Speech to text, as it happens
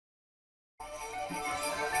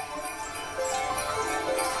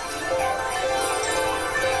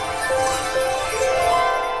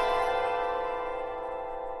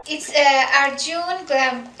It's our June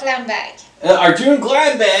glam bag. Our June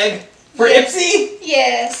glam bag for Ipsy?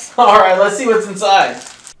 Yes. Alright, let's see what's inside.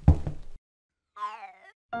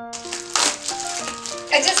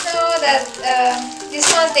 I just know that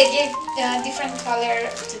these ones they give different color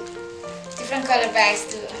bags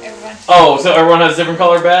to everyone. Oh, so everyone has different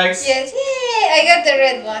color bags? Yes, yay! I got the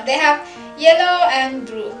red one. They have yellow and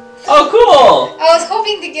blue. Oh, cool! I was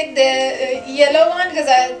hoping to get the yellow one because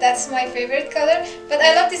that's my favorite color, but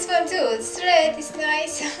I love this one too. It's red, it's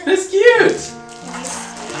nice. It's cute!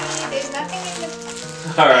 There's nothing in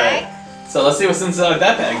the Alright, bag. so let's see what's inside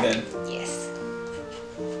that bag then. Yes.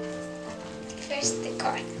 First the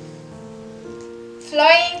card.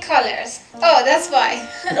 Flying colors. Oh, that's why.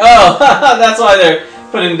 Oh, that's why they're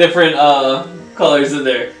putting different colors in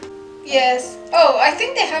there. Yes. Oh, I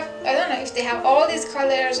think they have, I don't know if they have all these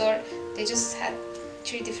colors or they just had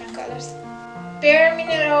 3 different colors. Bare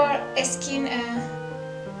mineral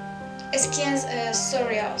skins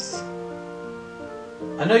cereals.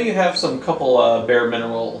 I know you have some couple bare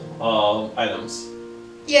mineral items.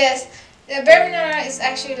 Yes, the bare mineral is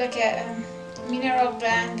actually like a mineral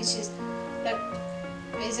brand, which is like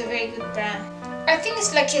is a very good brand. I think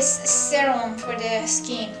it's like a serum for the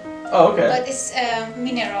skin. Oh, okay. But it's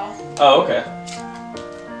mineral. Oh, okay.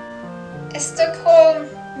 A Stockholm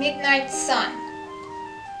Midnight Sun.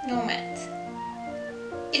 No matte.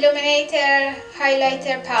 Illuminator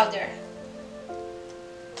highlighter powder.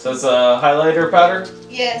 So it's a highlighter powder?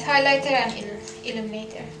 Yes, highlighter and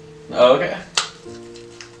illuminator. Oh, okay.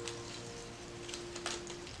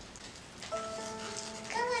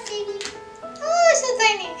 Come on, baby. Oh, so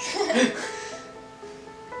tiny.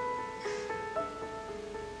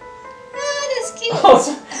 Oh, that's cute. Oh,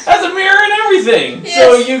 so has a mirror and everything, Yes. so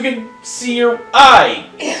you can see your eye.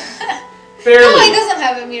 Barely. No, it doesn't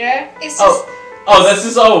have a mirror. It's just. Oh, this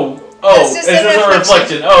is That's just it's a just a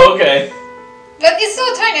reflection. Oh, okay. But it's so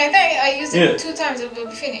tiny. I think I used it 2 times. It will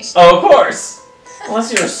be finished. Oh, of course.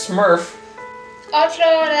 Unless you're a Smurf. Ultra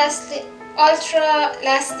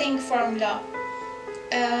lasting formula.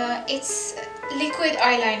 It's liquid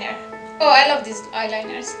eyeliner. Oh, I love these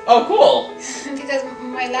eyeliners. Oh, cool. Because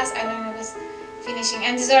my last eyeliner was finishing,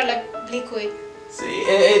 and these are like liquid. See,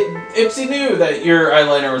 Ipsy knew that your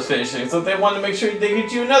eyeliner was finishing, so they wanted to make sure they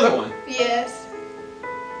get you another one. Yes.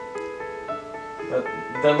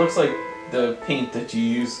 That looks like the paint that you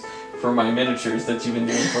use for my miniatures that you've been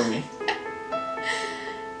doing for me.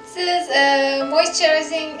 This is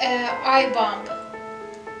moisturizing eye balm.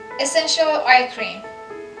 Essential eye cream.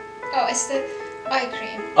 Oh, it's the eye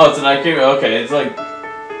cream. Oh, it's an eye cream? Okay, it's like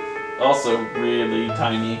also really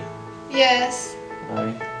tiny. Yes.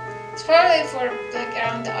 It's probably for like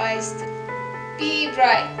around the eyes. Be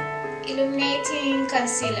Bright Illuminating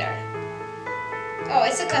Concealer. Oh,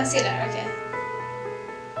 it's a concealer, okay.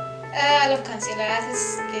 I love concealer. At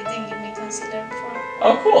least they didn't give me concealer before.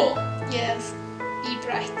 Oh, cool. Yes. Be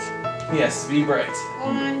Bright. Yes, Be Bright.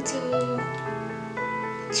 1, 2,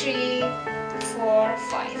 3, 4,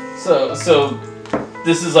 5. So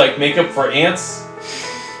this is like makeup for ants?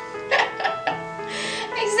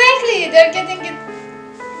 Exactly. They're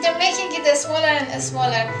making it smaller and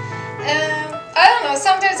smaller. I don't know.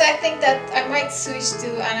 Sometimes I think that I might switch to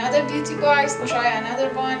another beauty box, try another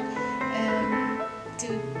one, to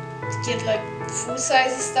get like full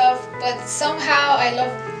size stuff. But somehow I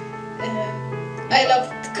love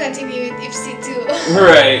to continue with Ipsy too.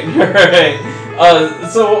 Right.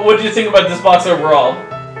 So what do you think about this box overall?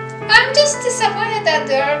 I'm just disappointed that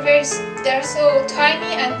they're so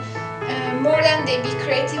tiny, and more than they be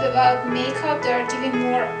creative about makeup, they're giving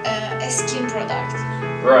more a skin product.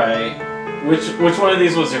 Right. Which one of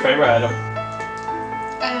these was your favorite item?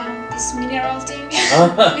 This mineral thing, which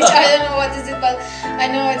I don't know what is it, but I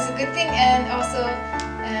know it's a good thing, and also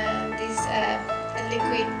this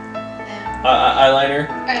liquid eyeliner.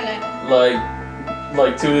 Eyeliner.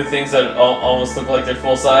 Like 2 of the things that almost look like they're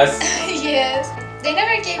full size. Yes. They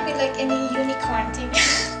never gave me like any unicorn thing.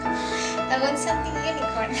 I want something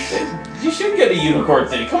unicorn. You should get a unicorn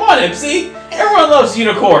thing. Come on, Ipsy. Everyone loves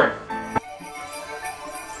unicorn.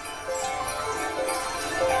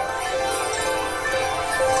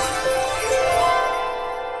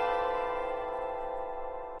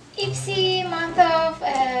 Ipsy month of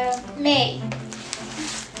May.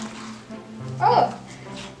 Oh,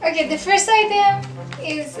 okay. The first item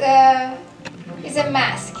is a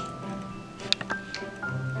mask.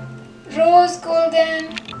 Rose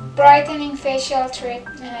Golden Brightening Facial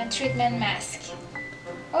Treatment Mask.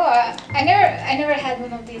 Oh, I never had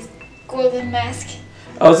one of these golden masks.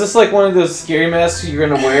 Oh, is this like one of those scary masks you're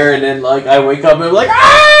gonna wear and then like I wake up and I'm like,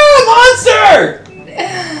 ah, monster!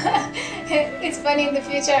 it's funny in the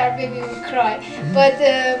future our baby will cry.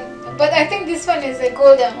 But I think this one is a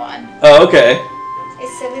golden one. Oh, okay.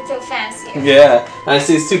 It's a little fancier. Yeah, I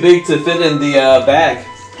see it's too big to fit in the bag.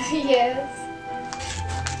 Yes.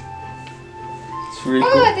 It's really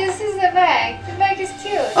Oh, cool. this is the bag. The bag is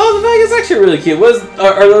cute. Oh, the bag is actually really cute.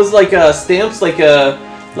 Are those like stamps, like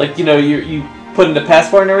you know you put in the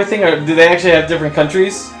passport and everything, or do they actually have different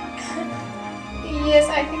countries? Yes,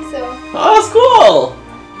 I think so. Oh, that's cool.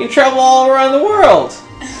 You can travel all around the world.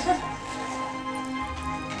 Let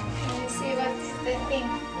me see what's the thing.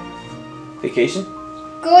 Vacation?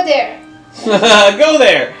 Go there. Go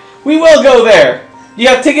there. We will go there. You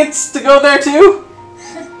have tickets to go there too?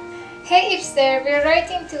 Hey Ipster, we're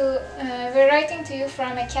writing to you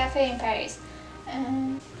from a cafe in Paris.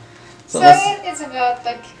 So it's about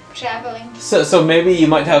like traveling. So maybe you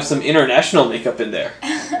might have some international makeup in there.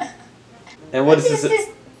 And what is this? This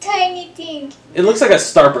tiny thing? It looks like a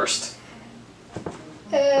starburst.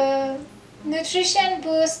 Nutrition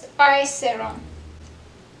Boost Eye Serum.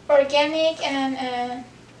 Organic and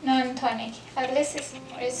non-tonic. At least it's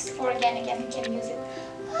organic and you can use it.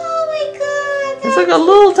 Oh my god! It's like a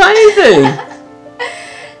little tiny thing.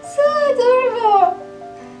 So adorable!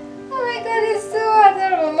 Oh my god, it's so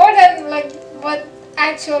adorable. More than like what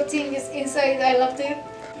actual thing is inside. I love the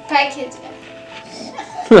package.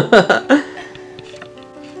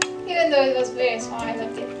 Even though it was very small, I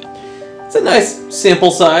loved it. It's a nice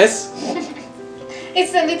sample size.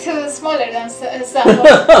 It's a little smaller than some.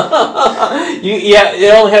 Yeah,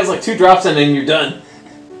 it only has like 2 drops in it and you're done.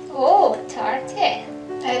 Oh, Tarte.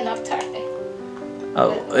 I love Tarte.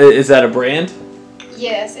 Oh, is that a brand?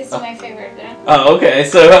 Yes, it's my favorite brand. Oh, okay.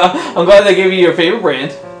 So I'm glad they gave you your favorite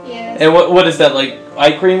brand. Yes. And what is that, like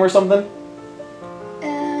eye cream or something?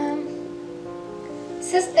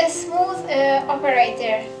 It's just a smooth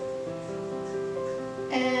operator.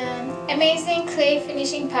 Amazing clay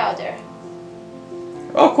finishing powder.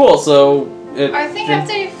 Oh, cool. So I think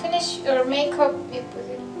after you finish your makeup, you put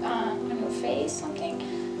it on your face, something.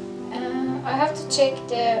 I have to check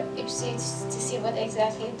the Ipsy to see what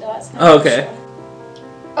exactly it does. Oh, okay. Sure.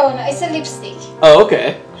 Oh no, it's a lipstick. Oh,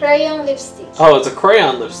 okay. Crayon lipstick. Oh, it's a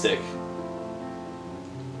crayon lipstick.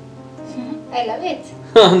 I love it.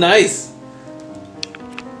 Oh, nice.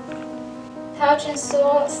 Couch and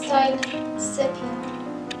Soul Style Sepia.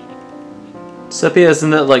 Sepia, isn't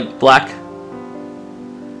that like black?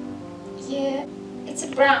 Yeah, it's a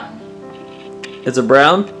brown. It's a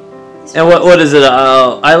brown? And what is it,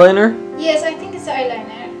 eyeliner? Yes, I think it's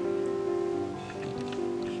eyeliner.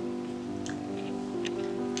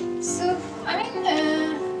 So, I mean,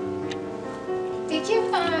 they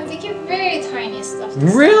give very tiny stuff.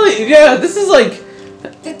 Really? Yeah, this is like...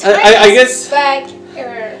 The I guess... bag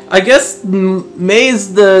ever. I guess May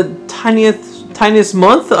is the tiniest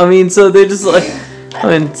month. I mean, so they're just like... I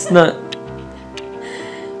mean, it's not...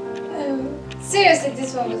 Seriously,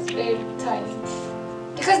 this one was very tiny.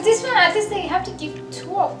 Because this one, at least they have to give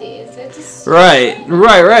 2 of these. Right.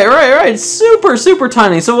 Super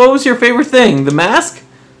tiny. So what was your favorite thing? The mask?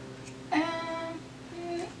 No,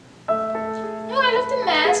 I love the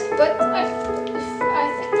mask, but I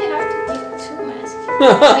think they have to give 2 masks.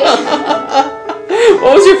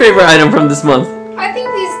 What was your favorite item from this month? I think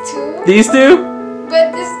these 2. These 2?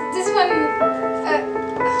 But this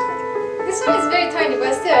one is very tiny,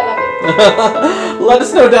 but still I love it. Let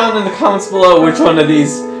us know down in the comments below which one of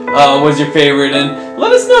these was your favorite, and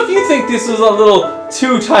let us know if you think this was a little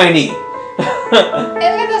too tiny. And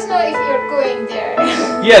let us know if you're going there.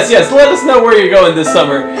 Yes, let us know where you're going this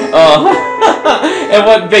summer, and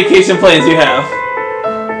what vacation plans you have.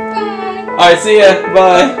 Bye. Alright, see ya,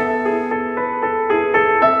 bye.